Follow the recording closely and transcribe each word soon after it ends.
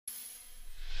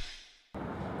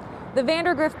The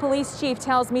Vandergrift police chief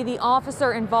tells me the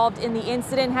officer involved in the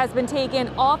incident has been taken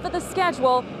off of the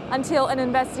schedule until an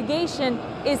investigation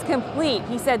is complete.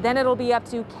 He said then it'll be up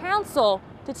to council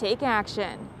to take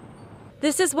action.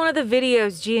 This is one of the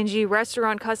videos G&G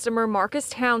restaurant customer Marcus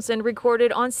Townsend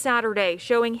recorded on Saturday,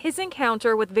 showing his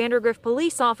encounter with Vandergrift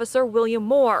police officer William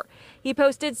Moore. He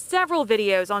posted several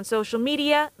videos on social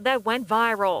media that went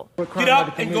viral. Get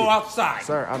up and go outside.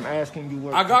 Sir, I'm asking you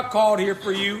what... I got called here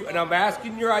for you, and I'm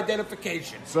asking your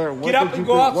identification. Sir, what Get up and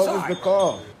go outside. What was the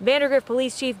call? Vandergrift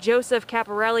Police Chief Joseph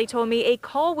Caparelli told me a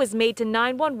call was made to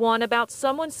 911 about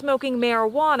someone smoking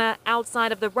marijuana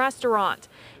outside of the restaurant.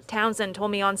 Townsend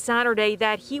told me on Saturday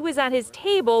that he was at his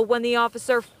table when the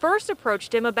officer first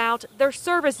approached him about their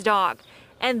service dog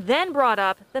and then brought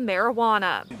up the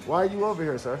marijuana. Why are you over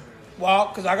here, sir? Well,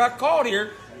 because I got called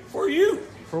here for you.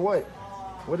 For what?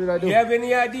 What did I do? Do you have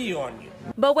any ID on you?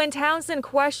 But when Townsend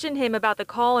questioned him about the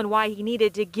call and why he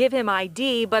needed to give him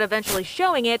ID, but eventually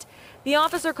showing it, the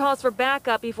officer calls for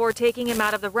backup before taking him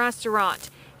out of the restaurant.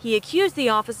 He accused the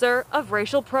officer of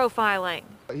racial profiling.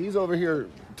 He's over here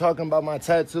talking about my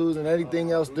tattoos and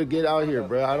anything else to get out here,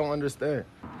 bro. I don't understand.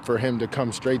 For him to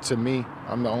come straight to me,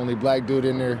 I'm the only black dude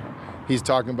in there. He's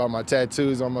talking about my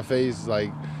tattoos on my face,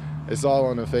 like, it's all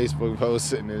on a Facebook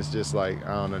post, and it's just like,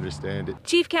 I don't understand it.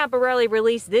 Chief Caparelli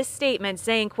released this statement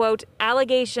saying, quote,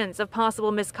 allegations of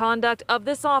possible misconduct of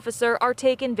this officer are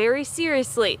taken very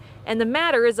seriously, and the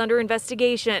matter is under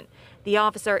investigation. The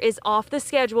officer is off the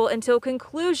schedule until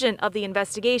conclusion of the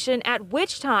investigation, at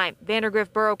which time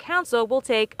Vandergrift Borough Council will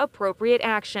take appropriate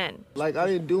action. Like, I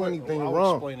didn't do anything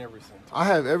wrong. I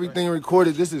have everything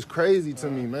recorded. This is crazy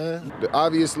to me, man.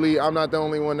 Obviously, I'm not the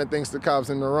only one that thinks the cops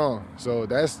in the wrong. So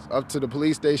that's up to the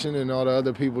police station and all the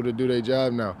other people to do their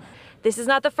job now. This is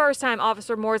not the first time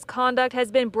Officer Moore's conduct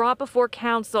has been brought before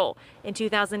council. In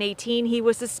 2018, he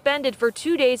was suspended for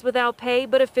 2 days without pay,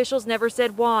 but officials never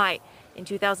said why. In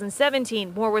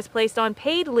 2017, Moore was placed on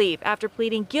paid leave after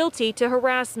pleading guilty to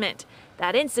harassment.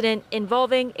 That incident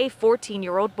involving a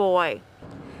 14-year-old boy.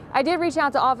 I did reach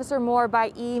out to Officer Moore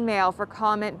by email for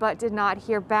comment, but did not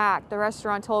hear back. The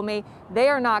restaurant told me they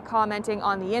are not commenting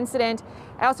on the incident.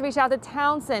 I also reached out to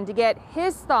Townsend to get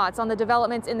his thoughts on the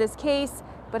developments in this case,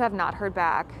 but have not heard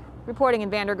back. Reporting in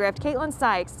Vandergrift, Caitlin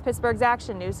Sykes, Pittsburgh's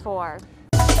Action News 4.